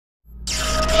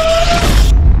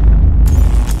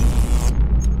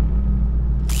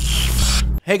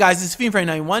Hey guys, this is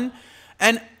Fiend91,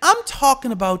 and I'm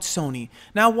talking about Sony.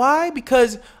 Now why?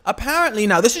 Because apparently,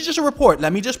 now this is just a report.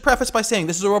 Let me just preface by saying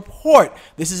this is a report.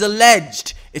 This is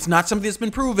alleged. It's not something that's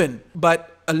been proven.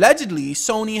 But allegedly,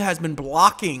 Sony has been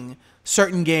blocking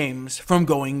certain games from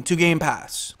going to Game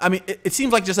Pass. I mean, it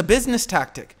seems like just a business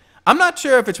tactic. I'm not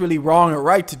sure if it's really wrong or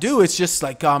right to do. It's just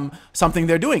like something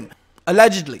they're doing,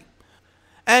 allegedly.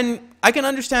 And I can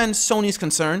understand Sony's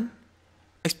concern.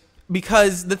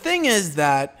 Because the thing is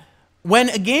that when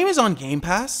a game is on Game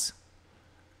Pass,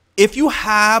 if you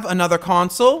have another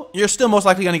console, you're still most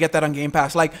likely going to get that on Game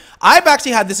Pass. Like, I've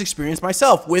actually had this experience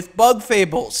myself with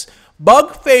Fables.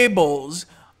 Fables,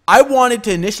 I wanted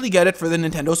to initially get it for the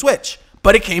Nintendo Switch,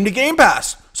 but it came to Game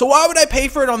Pass. So why would I pay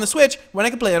for it on the Switch when I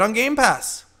can play it on Game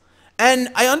Pass? And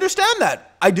I understand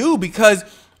that. I do, because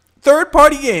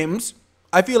third-party games,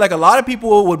 I feel like a lot of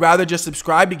people would rather just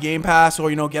subscribe to Game Pass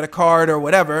or, get a card or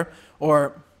whatever,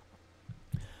 or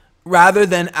rather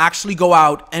than actually go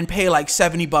out and pay like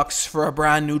 $70 for a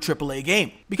brand new AAA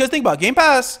game. Because think about it, Game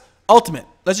Pass Ultimate.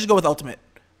 Let's just go with Ultimate.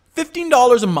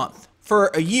 $15 a month for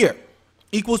a year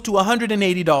equals to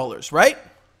 $180, right?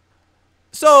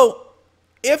 So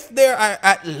if there are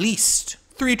at least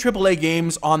 3 AAA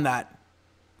games on that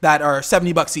are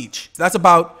 $70 each, that's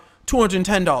about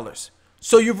 $210.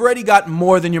 So you've already got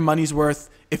more than your money's worth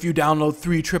if you download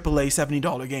 3 AAA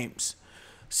 $70 games.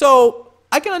 So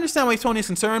I can understand why Sony is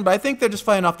concerned, but I think they're just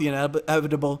fighting off the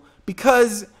inevitable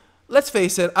because, let's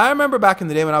face it, I remember back in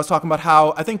the day when I was talking about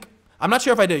how, I'm not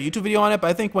sure if I did a YouTube video on it, but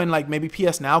I think when like maybe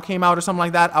PS Now came out or something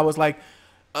like that, I was like,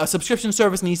 a subscription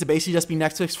service needs to basically just be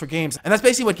Netflix for games. And that's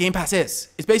basically what Game Pass is.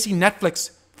 It's basically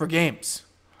Netflix for games.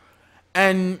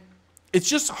 And it's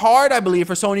just hard, I believe,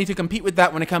 for Sony to compete with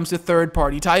that when it comes to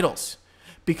third-party titles.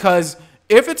 Because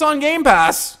if it's on Game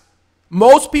Pass,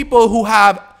 most people who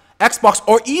have Xbox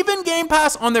or even Game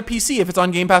Pass on their PC, if it's on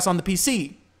Game Pass on the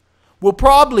PC, will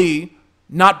probably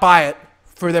not buy it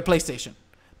for their PlayStation.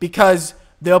 Because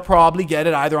they'll probably get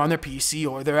it either on their PC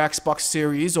or their Xbox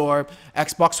Series or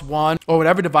Xbox One or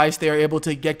whatever device they're able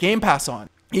to get Game Pass on.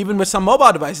 Even with some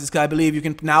mobile devices, I believe you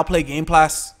can now play Game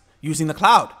Pass using the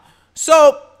cloud.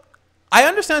 So I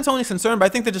understand Sony's concern, but I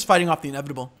think they're just fighting off the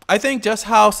inevitable. I think just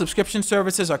how subscription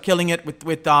services are killing it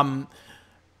with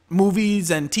movies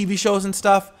and TV shows and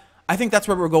stuff, I think that's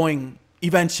where we're going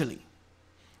eventually.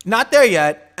 Not there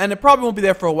yet, and it probably won't be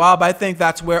there for a while, but I think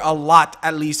that's where a lot,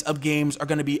 at least, of games are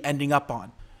going to be ending up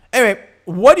on. Anyway,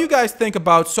 what do you guys think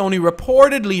about Sony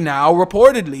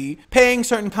reportedly paying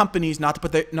certain companies not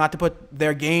to put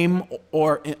their game,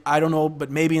 or I don't know, but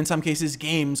maybe in some cases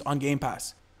games on Game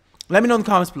Pass? Let me know in the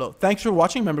comments below. Thanks for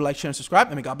watching. Remember to like, share, and subscribe,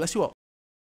 and may God bless you all.